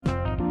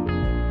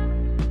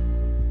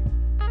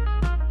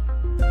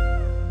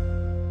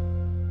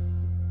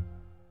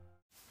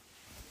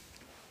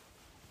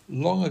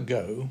long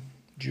ago,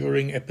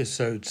 during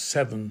episode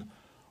 7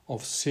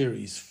 of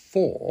series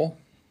 4,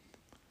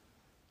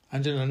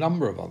 and in a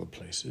number of other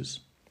places,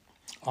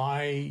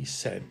 I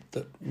said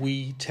that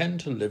we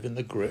tend to live in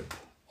the grip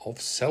of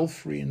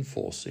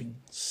self-reinforcing,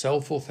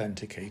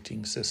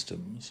 self-authenticating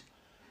systems,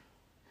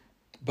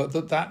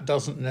 but that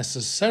doesn't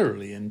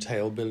necessarily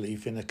entail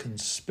belief in a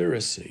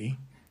conspiracy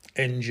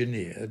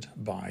engineered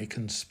by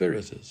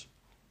conspirators.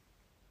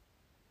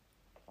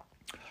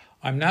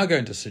 I'm now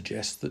going to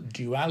suggest that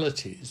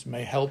dualities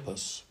may help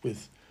us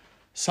with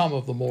some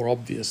of the more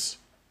obvious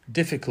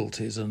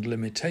difficulties and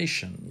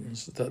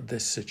limitations that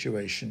this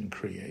situation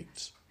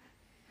creates,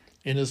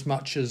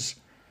 inasmuch as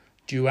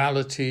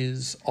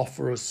dualities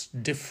offer us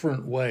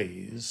different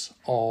ways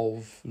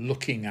of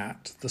looking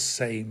at the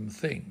same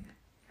thing.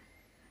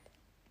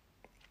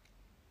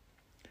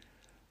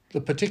 The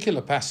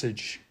particular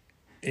passage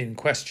in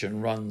question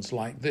runs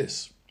like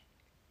this.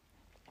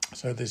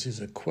 So this is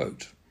a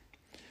quote.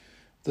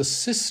 The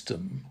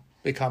system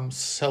becomes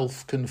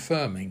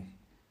self-confirming,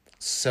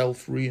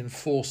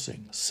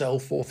 self-reinforcing,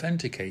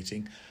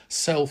 self-authenticating,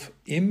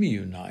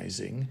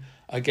 self-immunizing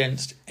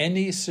against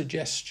any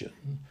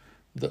suggestion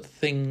that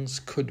things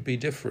could be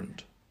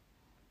different.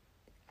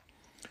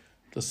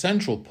 The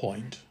central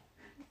point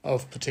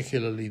of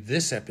particularly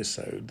this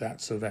episode,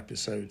 that's of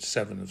episode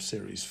 7 of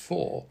series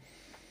 4,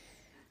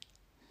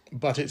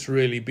 but it's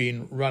really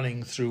been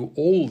running through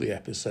all the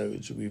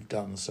episodes we've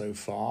done so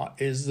far,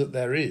 is that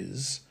there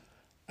is,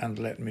 and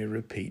let me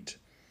repeat,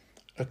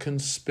 a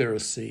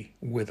conspiracy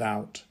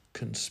without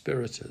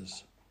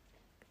conspirators.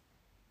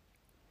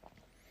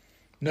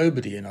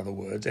 Nobody, in other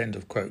words, end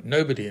of quote,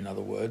 nobody, in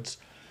other words,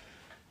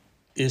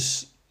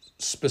 is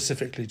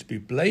specifically to be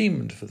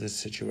blamed for this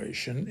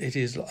situation. It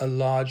is a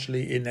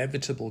largely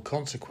inevitable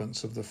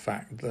consequence of the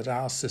fact that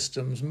our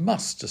systems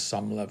must, to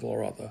some level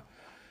or other,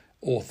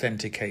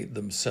 authenticate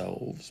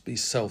themselves, be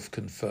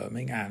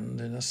self-confirming and,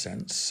 in a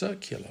sense,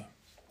 circular.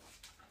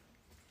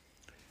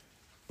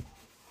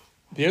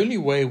 The only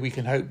way we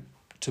can hope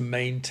to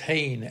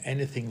maintain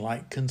anything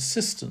like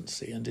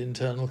consistency and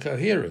internal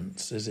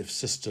coherence is if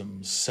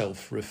systems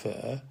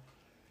self-refer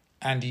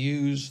and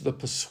use the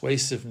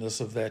persuasiveness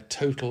of their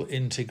total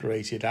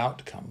integrated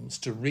outcomes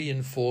to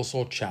reinforce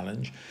or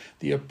challenge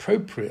the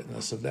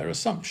appropriateness of their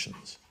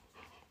assumptions,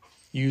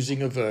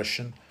 using a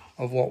version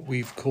of what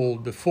we've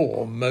called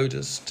before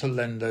modus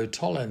tollendo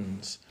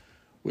tollens,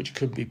 which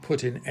could be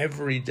put in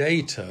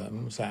everyday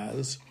terms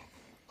as,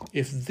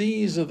 if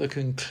these are the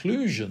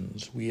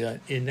conclusions we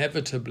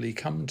inevitably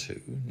come to,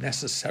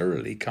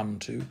 necessarily come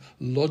to,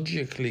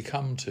 logically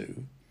come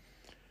to,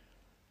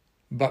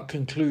 but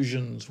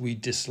conclusions we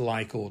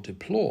dislike or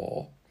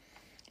deplore,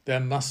 there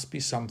must be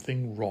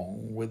something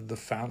wrong with the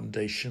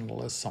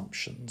foundational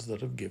assumptions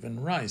that have given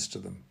rise to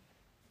them.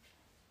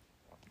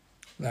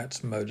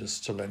 That's modus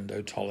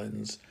tollendo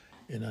tollens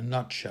in a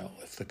nutshell.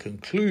 If the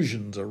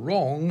conclusions are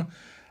wrong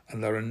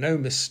and there are no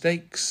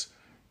mistakes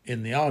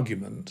in the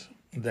argument,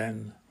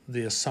 then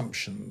the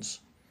assumptions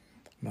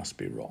must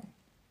be wrong.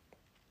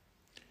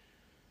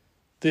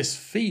 This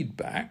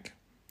feedback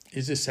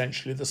is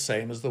essentially the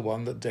same as the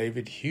one that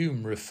David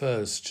Hume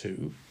refers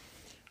to,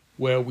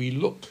 where we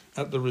look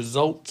at the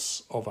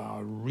results of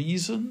our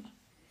reason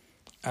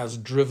as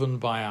driven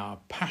by our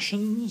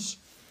passions,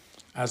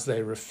 as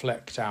they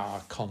reflect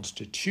our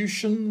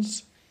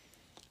constitutions,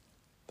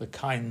 the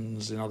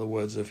kinds, in other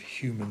words, of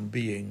human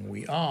being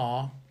we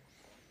are,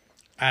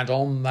 and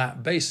on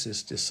that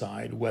basis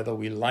decide whether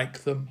we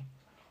like them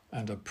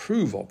and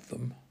approve of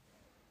them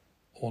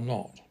or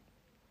not.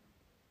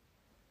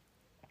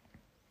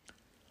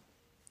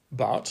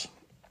 But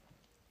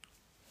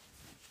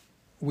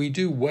we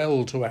do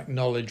well to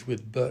acknowledge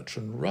with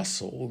Bertrand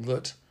Russell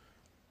that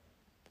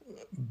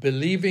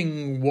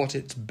believing what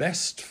it's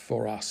best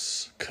for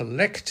us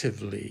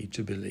collectively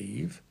to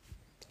believe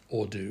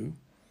or do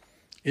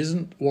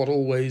isn't what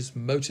always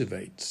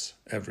motivates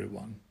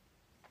everyone.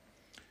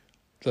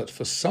 That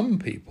for some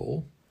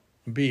people,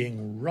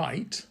 being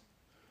right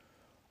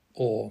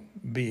or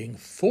being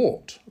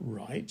thought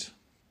right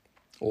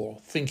or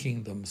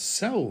thinking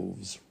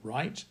themselves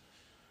right,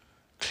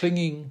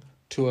 clinging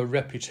to a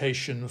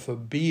reputation for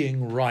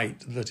being right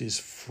that is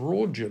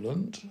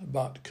fraudulent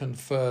but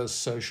confers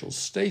social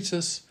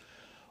status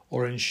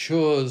or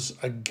ensures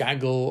a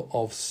gaggle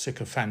of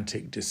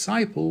sycophantic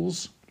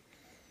disciples,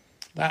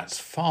 that's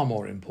far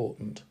more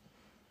important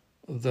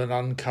than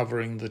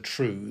uncovering the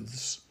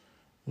truths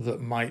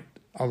that might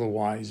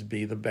otherwise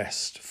be the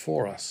best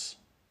for us,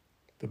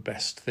 the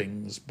best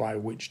things by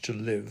which to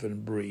live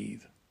and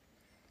breathe.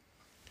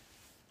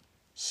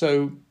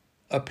 So,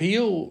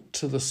 appeal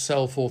to the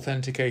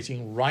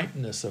self-authenticating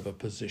rightness of a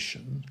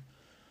position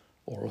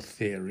or a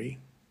theory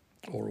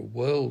or a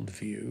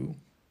worldview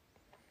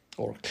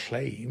or a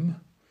claim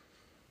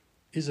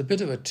is a bit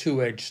of a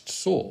two-edged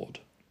sword,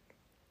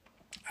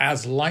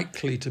 as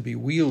likely to be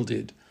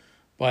wielded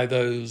by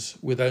those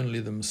with only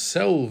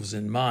themselves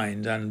in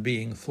mind and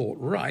being thought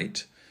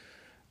right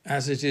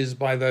as it is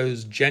by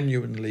those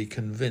genuinely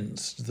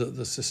convinced that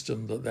the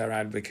system that they're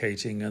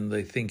advocating and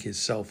they think is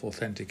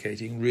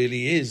self-authenticating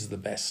really is the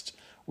best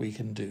we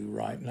can do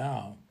right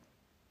now.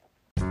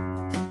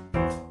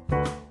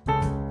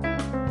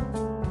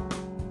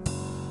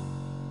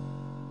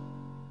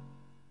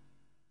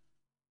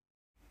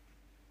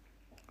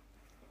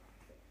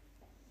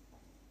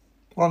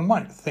 One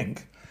might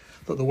think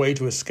that the way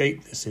to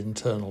escape this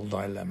internal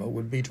dilemma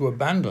would be to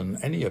abandon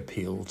any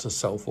appeal to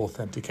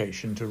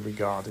self-authentication, to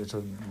regard it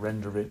and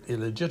render it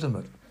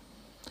illegitimate.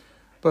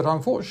 But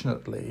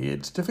unfortunately,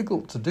 it's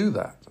difficult to do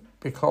that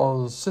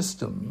because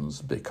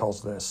systems,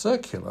 because they're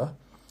circular,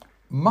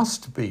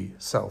 must be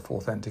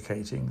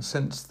self-authenticating,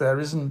 since there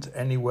isn't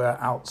anywhere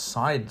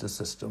outside the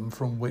system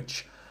from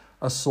which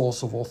a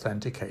source of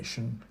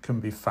authentication can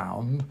be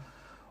found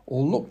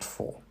or looked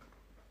for.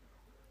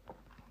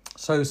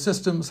 So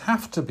systems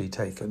have to be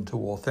taken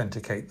to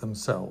authenticate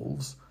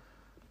themselves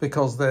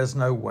because there's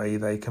no way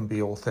they can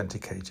be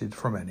authenticated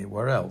from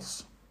anywhere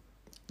else.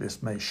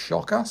 This may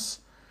shock us,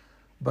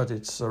 but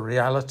it's a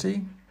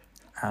reality,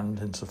 and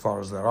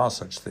insofar as there are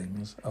such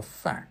things, a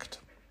fact.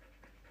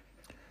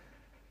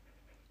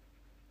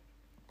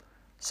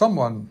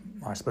 Someone,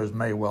 I suppose,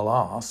 may well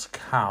ask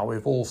how,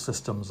 if all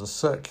systems are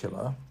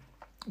circular,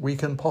 we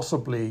can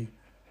possibly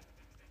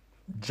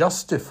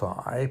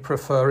justify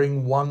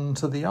preferring one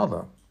to the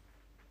other,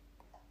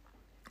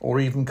 or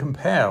even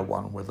compare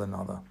one with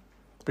another,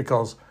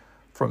 because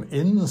from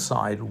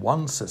inside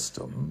one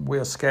system, we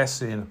are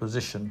scarcely in a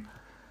position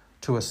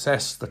to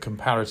assess the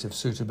comparative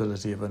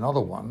suitability of another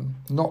one,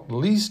 not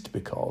least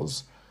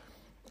because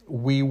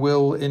we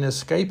will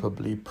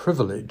inescapably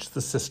privilege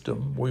the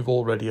system we've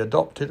already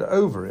adopted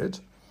over it,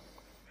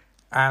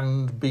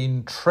 and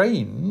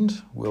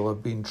will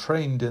have been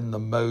trained in the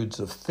modes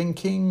of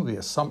thinking, the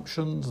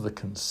assumptions, the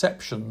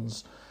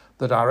conceptions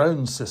that our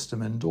own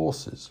system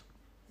endorses.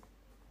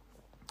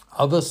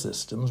 Other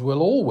systems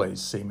will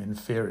always seem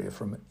inferior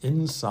from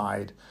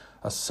inside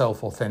a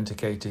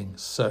self-authenticating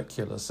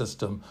circular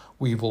system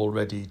we've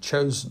already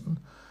chosen,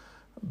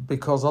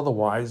 because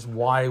otherwise,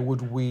 why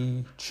would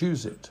we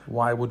choose it?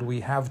 Why would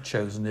we have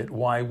chosen it?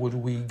 Why would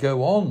we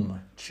go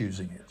on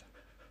choosing it?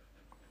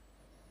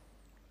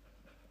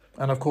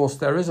 And of course,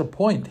 there is a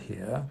point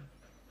here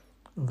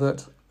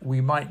that we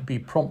might be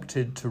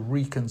prompted to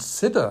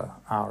reconsider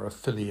our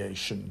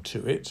affiliation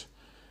to it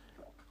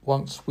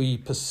once we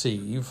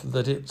perceive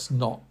that it's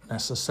not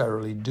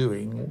necessarily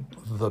doing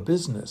the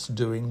business,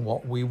 doing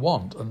what we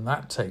want. And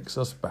that takes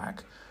us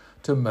back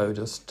to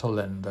modus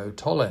tollendo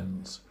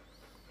tollens.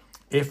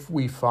 If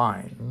we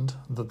find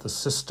that the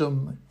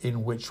system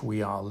in which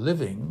we are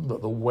living,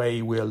 that the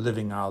way we're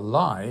living our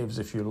lives,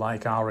 if you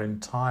like, our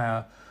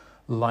entire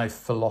life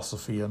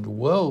philosophy and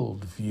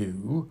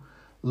worldview,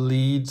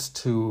 leads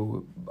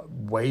to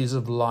ways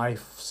of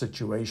life,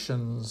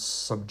 situations,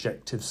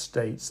 subjective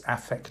states,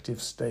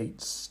 affective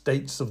states,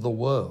 states of the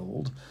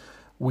world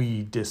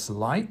we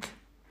dislike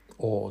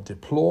or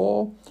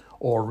deplore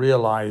or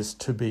realize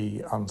to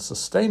be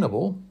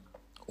unsustainable,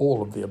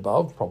 all of the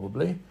above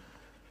probably,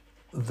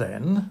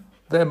 then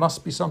there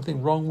must be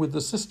something wrong with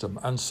the system.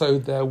 And so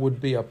there would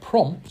be a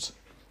prompt,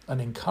 an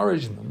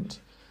encouragement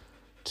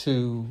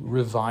to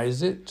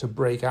revise it, to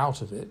break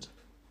out of it.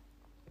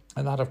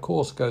 And that, of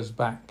course, goes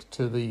back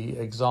to the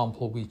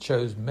example we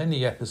chose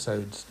many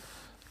episodes,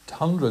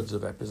 hundreds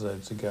of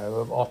episodes ago,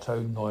 of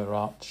Otto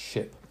Neurath's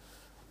ship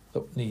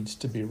that needs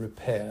to be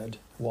repaired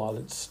while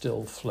it's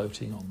still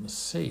floating on the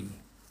sea.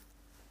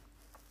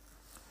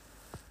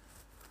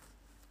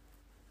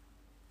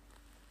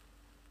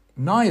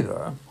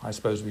 Neither, I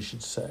suppose we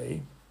should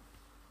say,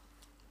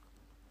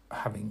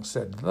 having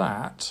said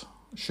that,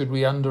 should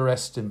we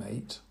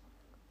underestimate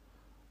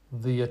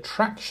the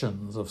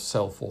attractions of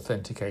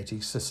self-authenticating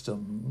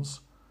systems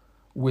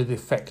with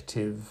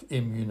effective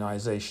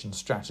immunization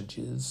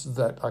strategies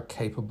that are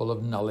capable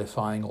of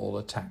nullifying all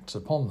attacks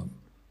upon them.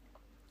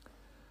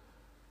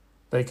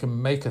 They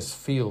can make us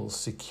feel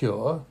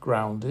secure,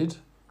 grounded,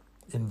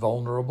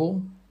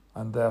 invulnerable,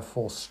 and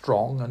therefore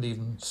strong and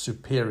even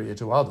superior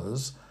to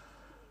others,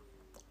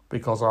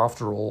 because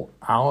after all,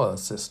 our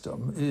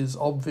system is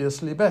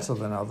obviously better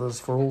than others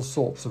for all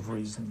sorts of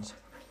reasons,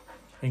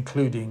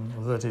 including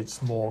that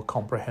it's more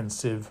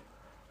comprehensive,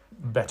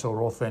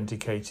 better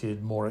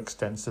authenticated, more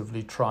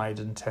extensively tried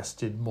and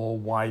tested, more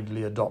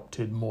widely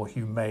adopted, more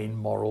humane,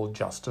 moral,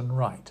 just and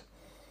right.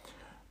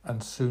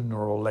 And sooner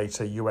or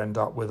later you end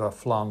up with a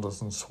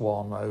Flanders and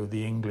Swan, oh,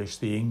 the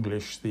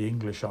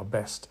English are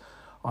best.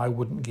 I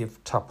wouldn't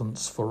give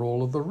tuppence for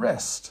all of the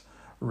rest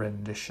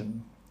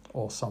rendition,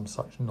 or some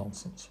such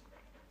nonsense.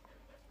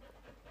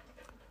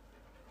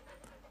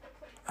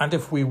 And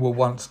if we were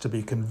once to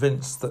be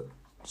convinced that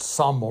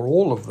some or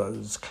all of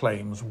those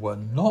claims were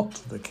not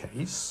the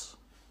case,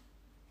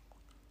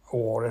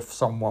 or if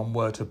someone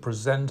were to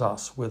present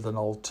us with an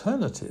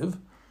alternative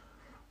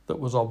that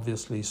was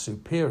obviously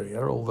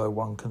superior, although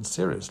one can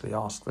seriously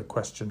ask the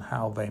question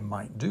how they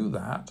might do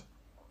that,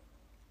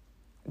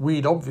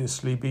 we'd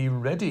obviously be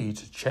ready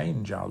to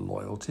change our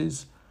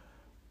loyalties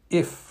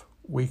if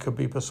we could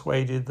be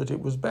persuaded that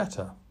it was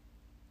better.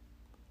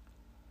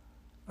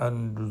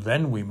 And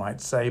then we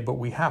might say, but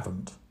we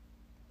haven't,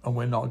 and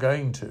we're not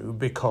going to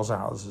because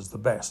ours is the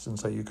best. And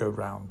so you go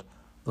round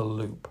the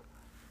loop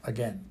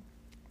again.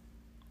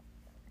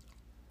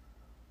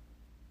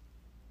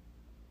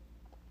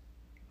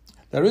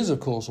 There is, of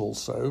course,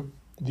 also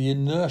the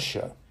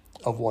inertia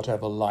of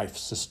whatever life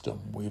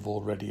system we've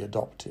already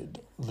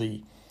adopted,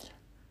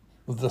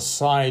 the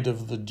side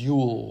of the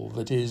duel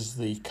that is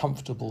the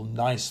comfortable,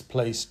 nice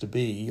place to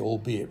be,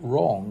 albeit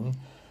wrong,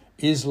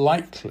 is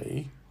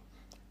likely,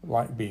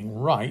 like being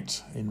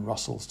right in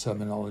Russell's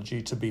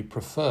terminology, to be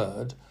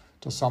preferred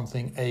to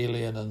something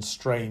alien and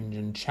strange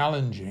and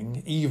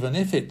challenging, even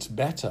if it's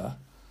better,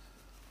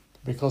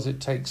 because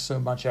it takes so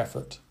much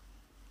effort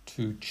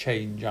to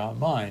change our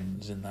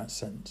minds in that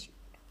sense.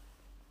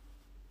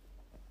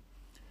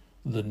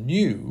 The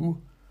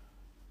new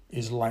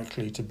is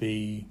likely to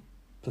be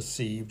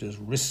perceived as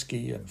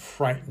risky and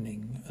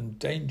frightening and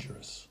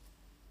dangerous.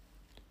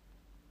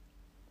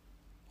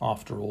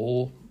 After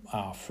all,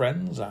 our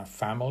friends, our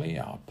family,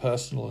 our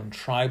personal and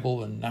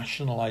tribal and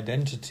national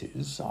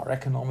identities, our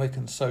economic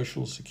and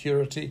social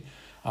security,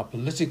 our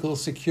political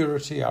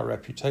security, our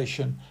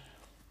reputation,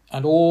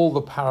 and all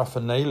the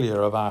paraphernalia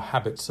of our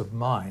habits of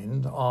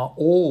mind are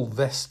all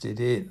vested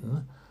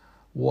in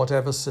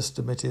whatever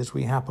system it is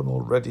we happen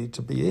already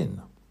to be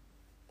in.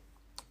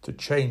 To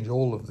change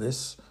all of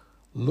this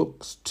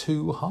looks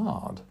too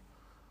hard.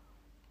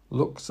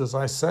 Looks, as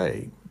I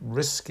say,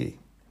 risky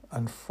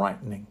and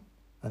frightening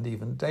and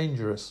even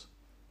dangerous.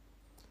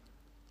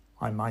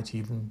 I might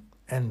even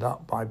end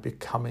up by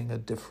becoming a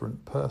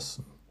different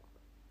person.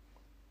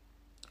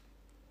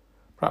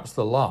 Perhaps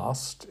the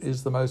last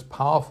is the most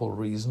powerful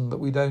reason that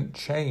we don't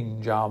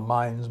change our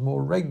minds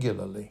more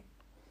regularly,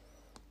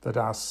 that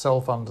our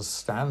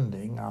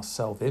self-understanding, our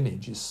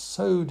self-image is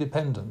so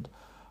dependent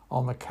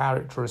on the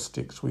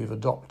characteristics we've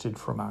adopted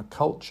from our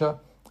culture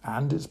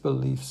and its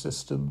belief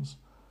systems,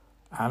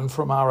 and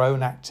from our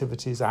own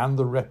activities and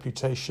the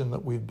reputation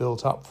that we've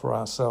built up for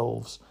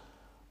ourselves,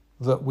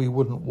 that we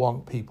wouldn't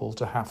want people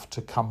to have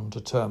to come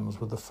to terms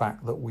with the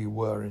fact that we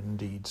were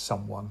indeed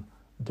someone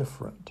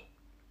different.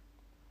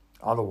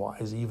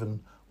 Otherwise, even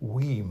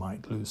we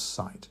might lose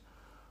sight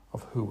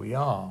of who we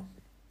are.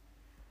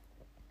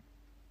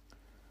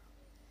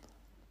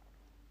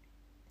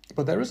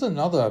 But there is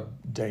another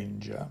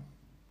danger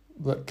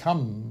that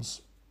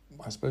comes,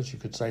 I suppose you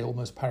could say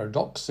almost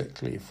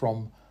paradoxically,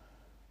 from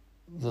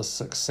the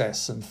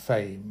success and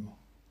fame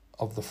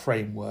of the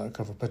framework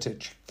of a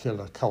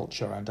particular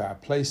culture and our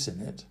place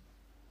in it,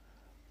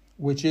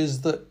 which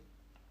is that,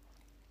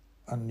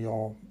 and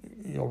you're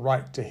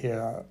right to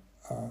hear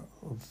a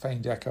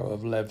faint echo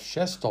of Lev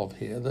Shestov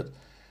here, that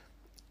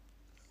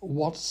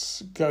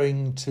what's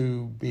going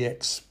to be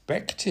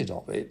expected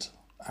of it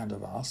and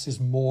of us is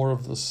more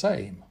of the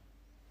same.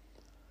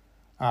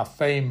 Our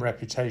fame,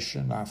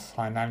 reputation, our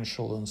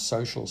financial and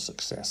social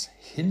success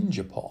hinge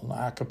upon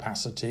our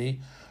capacity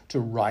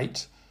to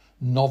write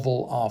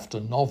novel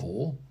after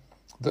novel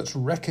that's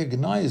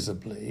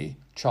recognisably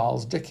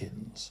Charles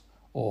Dickens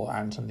or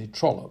Anthony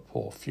Trollope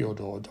or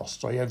Fyodor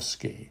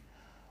Dostoevsky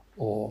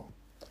or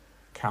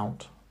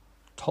Count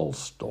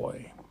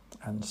Tolstoy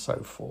and so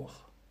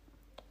forth.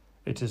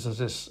 It is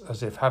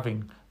as if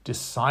having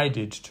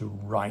decided to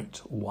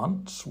write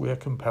once, we're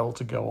compelled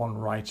to go on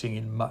writing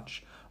in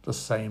much the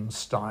same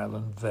style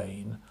and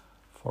vein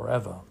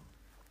forever.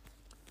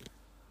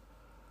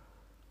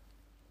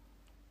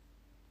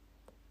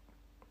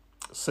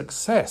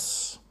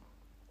 Success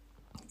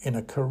in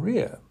a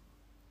career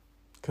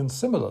can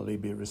similarly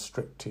be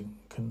restricting,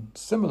 can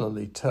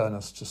similarly turn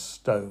us to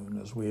stone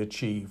as we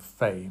achieve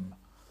fame.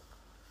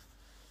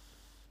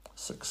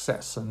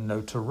 Success and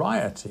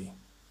notoriety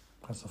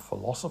as a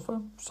philosopher,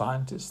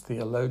 scientist,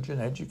 theologian,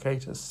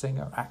 educator,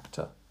 singer,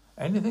 actor,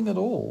 anything at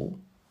all,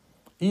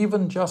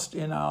 even just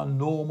in our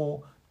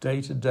normal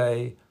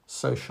day-to-day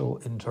social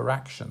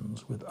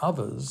interactions with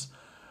others,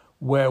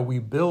 where we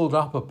build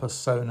up a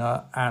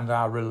persona and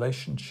our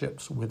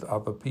relationships with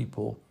other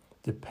people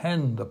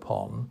depend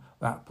upon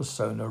that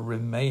persona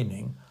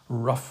remaining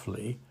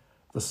roughly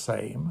the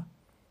same,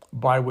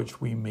 by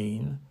which we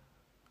mean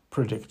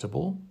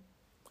predictable,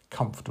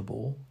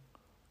 comfortable,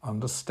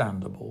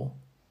 understandable,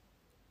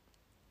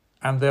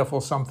 and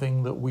therefore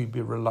something that we'd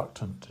be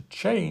reluctant to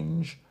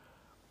change,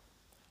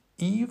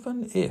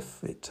 even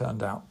if it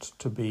turned out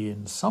to be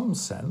in some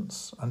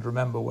sense, and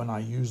remember when I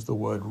use the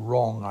word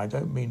wrong, I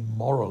don't mean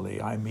morally,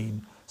 I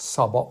mean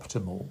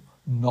suboptimal,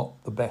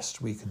 not the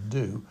best we can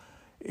do,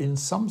 in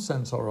some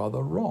sense or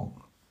other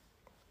wrong.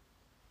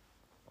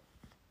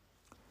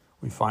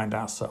 We find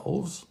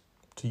ourselves,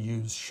 to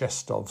use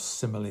Shestov's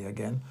simile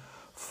again,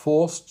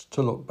 forced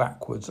to look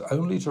backwards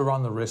only to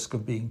run the risk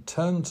of being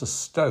turned to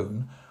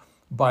stone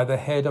by the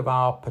head of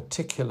our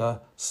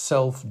particular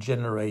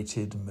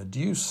self-generated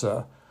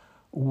Medusa,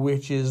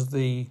 which is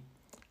the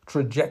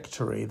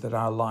trajectory that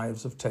our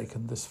lives have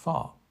taken this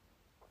far.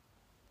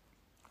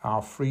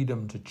 Our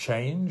freedom to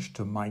change,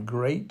 to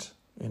migrate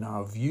in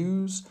our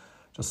views,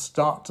 to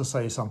start to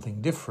say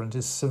something different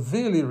is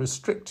severely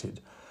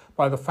restricted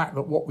by the fact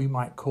that what we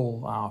might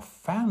call our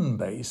fan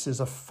base is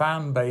a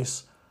fan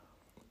base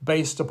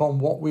based upon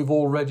what we've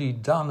already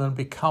done and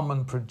become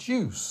and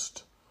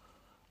produced.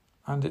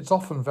 And it's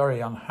often very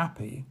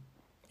unhappy,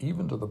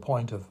 even to the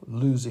point of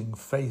losing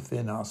faith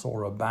in us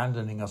or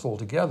abandoning us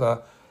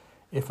altogether,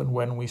 if and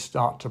when we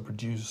start to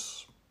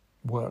produce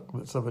work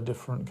that's of a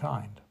different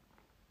kind.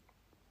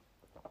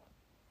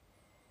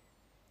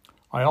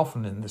 I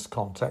often in this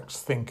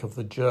context think of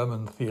the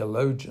German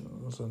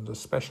theologians, and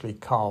especially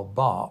Karl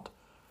Barth,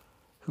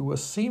 who were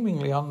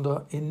seemingly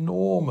under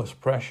enormous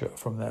pressure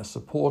from their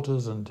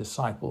supporters and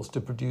disciples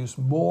to produce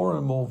more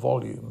and more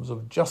volumes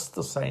of just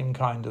the same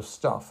kind of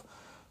stuff,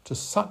 to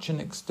such an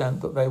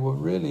extent that they were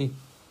really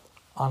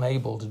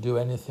unable to do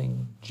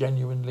anything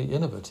genuinely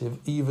innovative,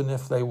 even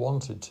if they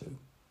wanted to.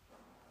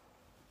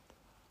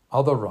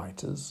 Other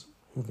writers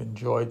who've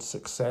enjoyed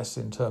success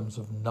in terms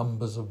of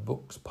numbers of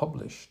books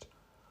published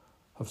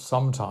have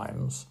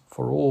sometimes,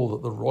 for all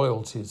that the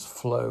royalties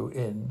flow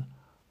in,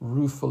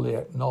 ruefully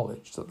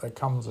acknowledged that there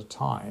comes a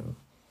time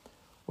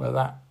where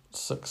that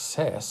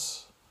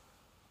success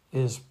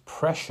is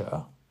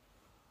pressure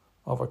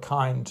of a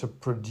kind to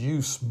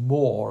produce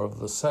more of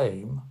the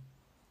same,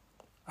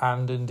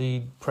 and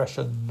indeed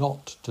pressure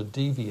not to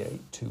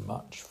deviate too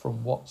much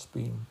from what's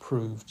been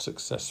proved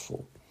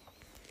successful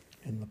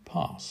in the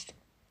past.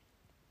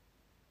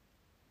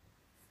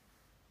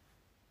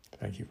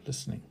 Thank you for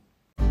listening.